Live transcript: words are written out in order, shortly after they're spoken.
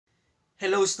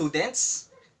Hello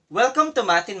students! Welcome to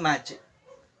Math&Magic.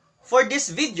 For this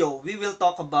video, we will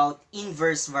talk about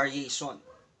inverse variation.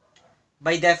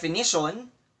 By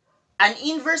definition, an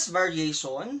inverse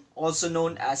variation, also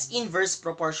known as inverse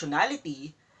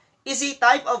proportionality, is a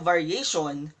type of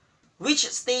variation which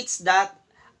states that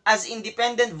as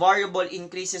independent variable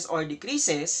increases or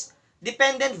decreases,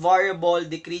 dependent variable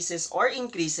decreases or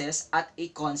increases at a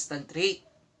constant rate.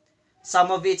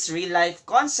 Some of its real-life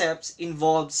concepts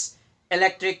involves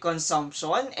electric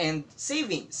consumption and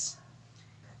savings.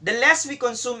 The less we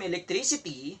consume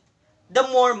electricity, the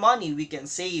more money we can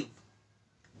save.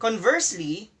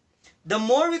 Conversely, the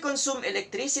more we consume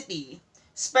electricity,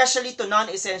 especially to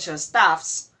non-essential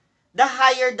stuffs, the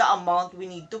higher the amount we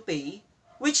need to pay,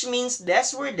 which means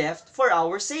less we're left for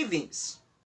our savings.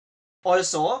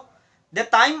 Also, the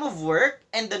time of work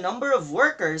and the number of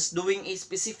workers doing a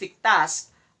specific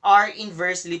task are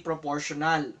inversely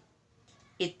proportional.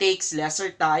 It takes lesser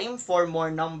time for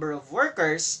more number of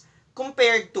workers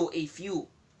compared to a few.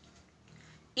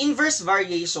 Inverse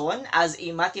variation as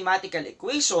a mathematical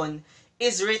equation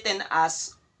is written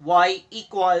as y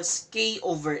equals k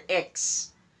over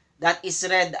x. That is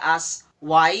read as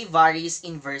y varies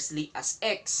inversely as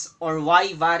x, or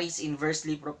y varies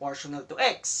inversely proportional to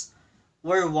x,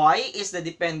 where y is the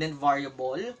dependent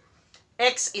variable,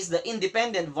 x is the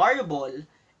independent variable,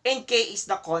 and k is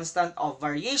the constant of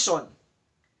variation.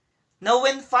 Now,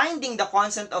 when finding the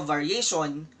constant of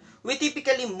variation, we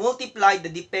typically multiply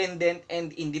the dependent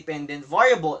and independent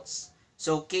variables.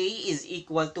 So, k is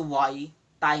equal to y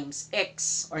times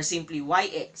x, or simply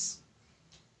yx.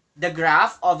 The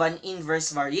graph of an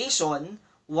inverse variation,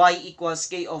 y equals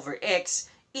k over x,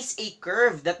 is a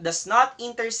curve that does not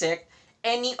intersect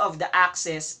any of the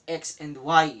axes x and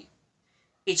y.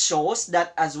 It shows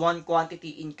that as one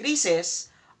quantity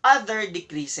increases, other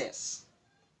decreases.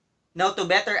 Now, to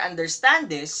better understand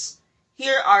this,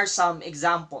 here are some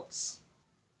examples.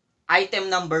 Item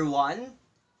number 1,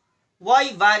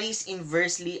 y varies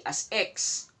inversely as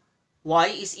x. Y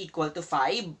is equal to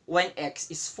 5 when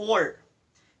x is 4.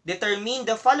 Determine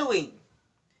the following.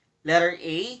 Letter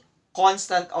A,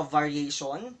 constant of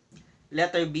variation.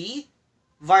 Letter B,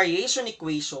 variation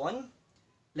equation.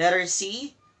 Letter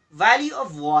C, value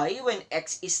of y when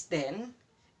x is 10.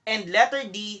 And letter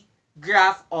D,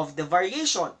 graph of the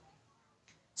variation.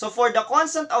 So for the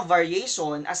constant of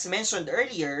variation, as mentioned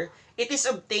earlier, it is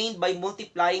obtained by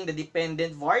multiplying the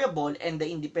dependent variable and the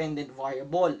independent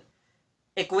variable.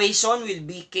 Equation will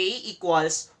be k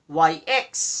equals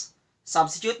yx.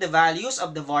 Substitute the values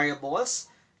of the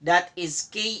variables. That is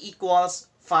k equals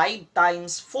 5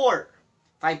 times 4.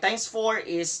 5 times 4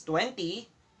 is 20.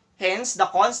 Hence, the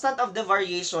constant of the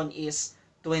variation is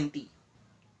 20.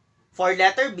 For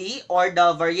letter B, or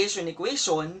the variation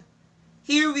equation,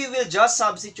 here we will just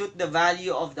substitute the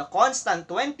value of the constant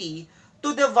 20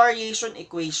 to the variation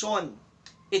equation.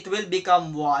 It will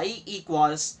become y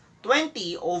equals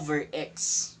 20 over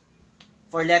x.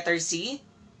 For letter C,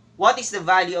 what is the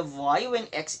value of y when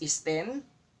x is 10?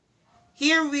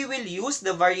 Here we will use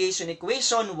the variation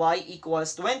equation y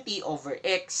equals 20 over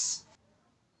x.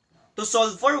 To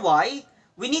solve for y,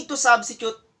 we need to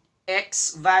substitute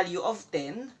x value of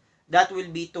 10. That will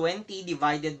be 20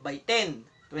 divided by 10.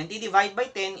 20 divided by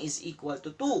 10 is equal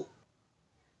to 2.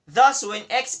 Thus, when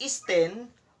x is 10,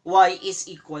 y is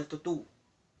equal to 2.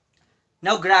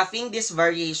 Now, graphing this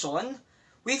variation,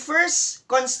 we first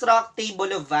construct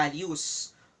table of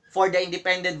values. For the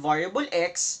independent variable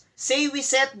x, say we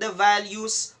set the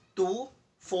values 2,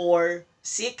 4,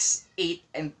 6, 8,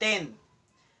 and 10.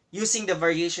 Using the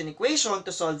variation equation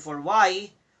to solve for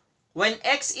y, when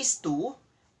x is 2,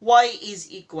 y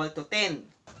is equal to 10.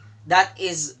 That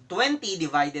is 20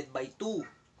 divided by 2.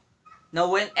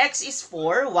 Now, when x is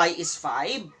 4, y is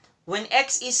 5. When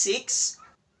x is 6,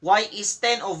 y is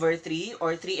 10 over 3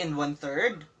 or 3 and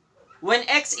 1/3. When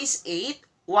x is 8,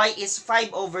 y is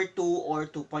 5 over 2 or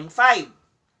 2.5.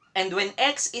 And when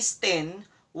x is 10,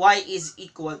 y is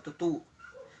equal to 2.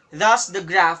 Thus, the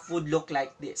graph would look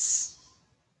like this.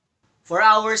 For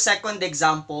our second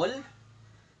example,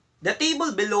 the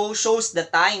table below shows the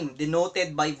time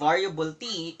denoted by variable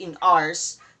t in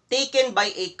hours taken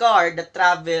by a car that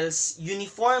travels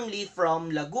uniformly from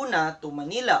Laguna to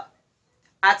Manila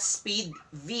at speed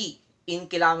v in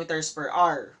kilometers per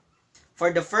hour. For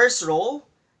the first row,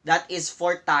 that is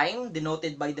for time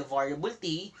denoted by the variable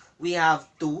t, we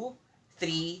have 2,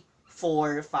 3,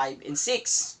 4, 5, and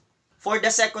 6. For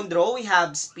the second row, we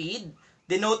have speed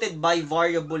denoted by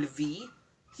variable v.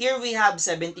 Here we have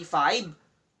 75,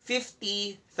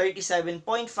 50,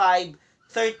 37.5,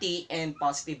 30, and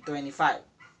positive 25.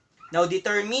 Now,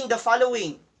 determine the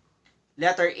following.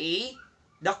 Letter A,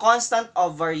 the constant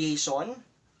of variation.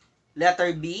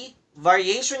 Letter B,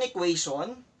 variation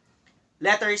equation.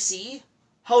 Letter C,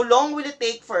 how long will it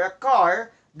take for a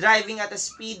car driving at a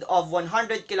speed of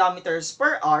 100 kilometers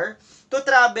per hour to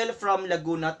travel from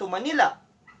Laguna to Manila?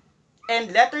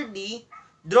 And letter D,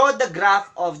 draw the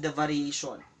graph of the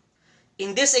variation.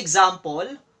 In this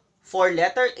example, for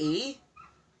letter A,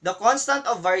 the constant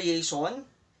of variation,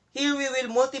 here we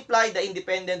will multiply the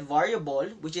independent variable,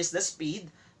 which is the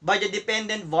speed, by the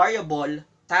dependent variable,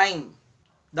 time.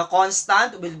 The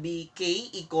constant will be k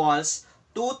equals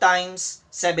 2 times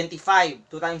 75.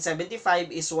 2 times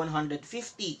 75 is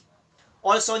 150.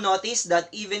 Also notice that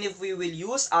even if we will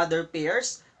use other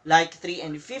pairs like 3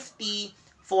 and 50,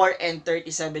 4 and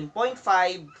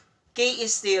 37.5, k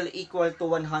is still equal to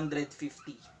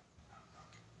 150.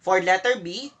 For letter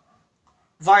B,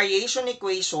 variation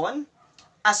equation,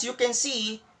 as you can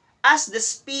see, as the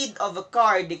speed of a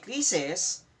car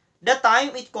decreases, the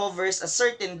time it covers a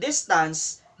certain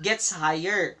distance gets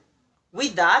higher.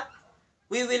 With that,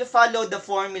 we will follow the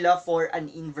formula for an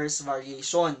inverse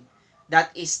variation.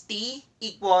 That is T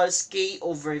equals K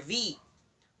over V,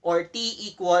 or T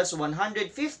equals 150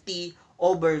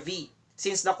 over V,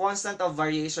 since the constant of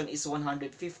variation is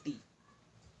 150.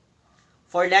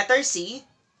 For letter C,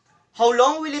 how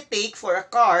long will it take for a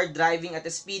car driving at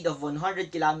a speed of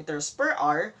 100 kilometers per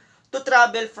hour to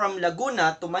travel from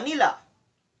Laguna to Manila?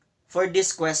 For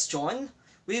this question,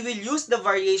 we will use the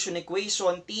variation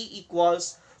equation T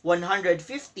equals 150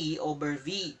 over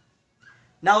V.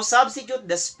 Now substitute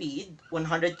the speed,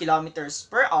 100 kilometers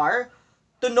per hour,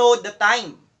 to know the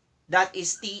time. That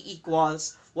is T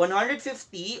equals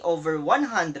 150 over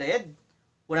 100.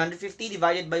 150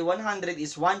 divided by 100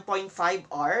 is 1.5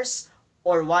 hours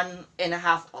or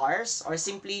 1.5 hours, or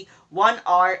simply 1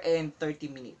 hour and 30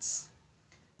 minutes.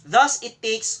 Thus, it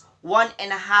takes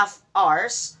 1.5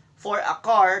 hours for a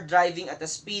car driving at a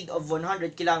speed of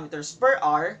 100 kilometers per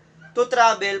hour to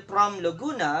travel from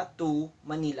Laguna to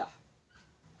Manila.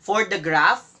 For the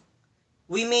graph,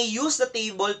 we may use the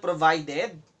table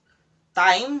provided.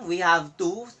 Time, we have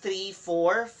 2, 3,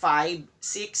 4, 5,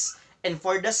 6, and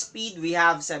for the speed, we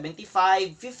have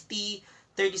 75, 50,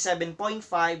 37.5,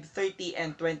 30,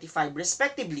 and 25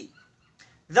 respectively.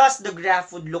 Thus, the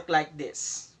graph would look like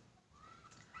this.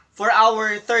 For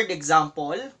our third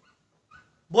example,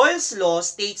 Boyle's law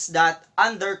states that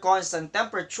under constant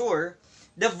temperature,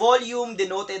 the volume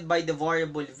denoted by the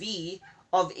variable V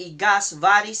of a gas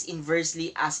varies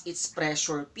inversely as its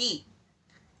pressure P.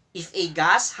 If a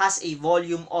gas has a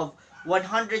volume of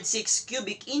 106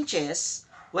 cubic inches,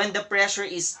 when the pressure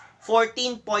is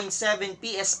 14.7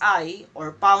 psi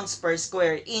or pounds per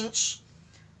square inch,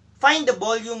 find the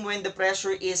volume when the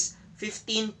pressure is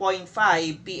 15.5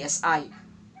 psi.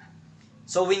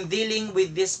 So when dealing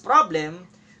with this problem,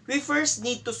 we first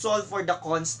need to solve for the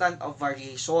constant of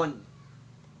variation.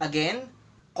 Again,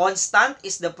 constant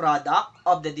is the product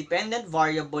of the dependent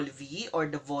variable V or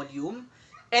the volume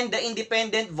and the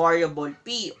independent variable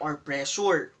P or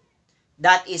pressure.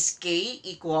 That is K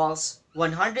equals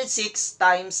 106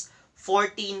 times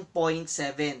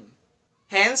 14.7.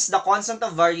 Hence, the constant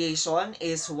of variation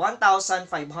is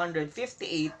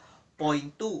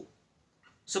 1558.2.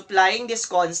 Supplying this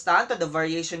constant to the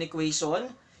variation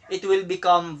equation, it will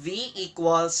become V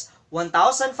equals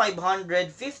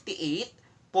 1558.2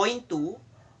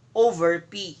 over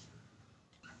P.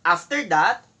 After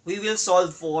that, we will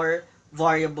solve for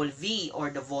variable V or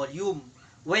the volume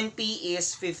when P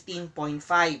is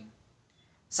 15.5.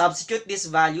 Substitute this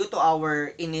value to our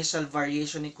initial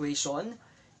variation equation.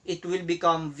 It will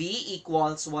become V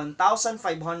equals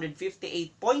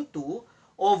 1558.2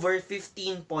 over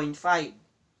 15.5.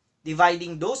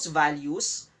 Dividing those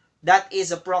values, that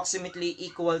is approximately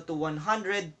equal to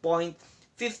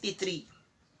 100.53.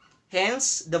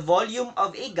 Hence, the volume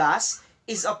of a gas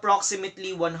is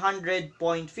approximately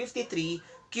 100.53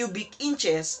 cubic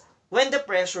inches when the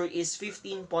pressure is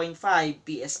 15.5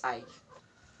 psi.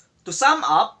 To sum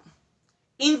up,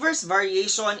 inverse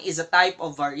variation is a type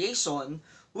of variation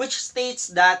which states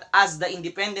that as the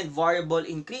independent variable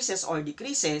increases or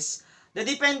decreases, the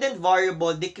dependent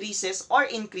variable decreases or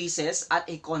increases at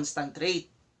a constant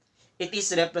rate. It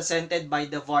is represented by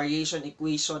the variation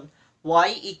equation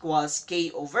y equals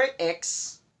k over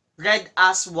x, read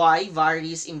as y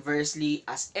varies inversely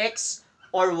as x,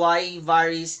 or y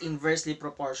varies inversely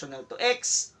proportional to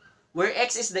x, where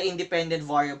x is the independent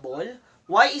variable,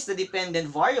 y is the dependent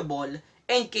variable,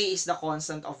 and k is the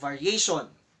constant of variation.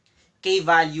 K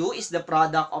value is the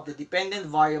product of the dependent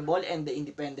variable and the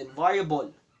independent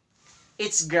variable.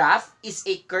 Its graph is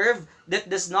a curve that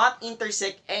does not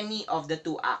intersect any of the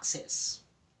two axes.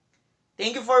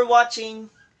 Thank you for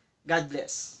watching. God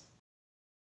bless.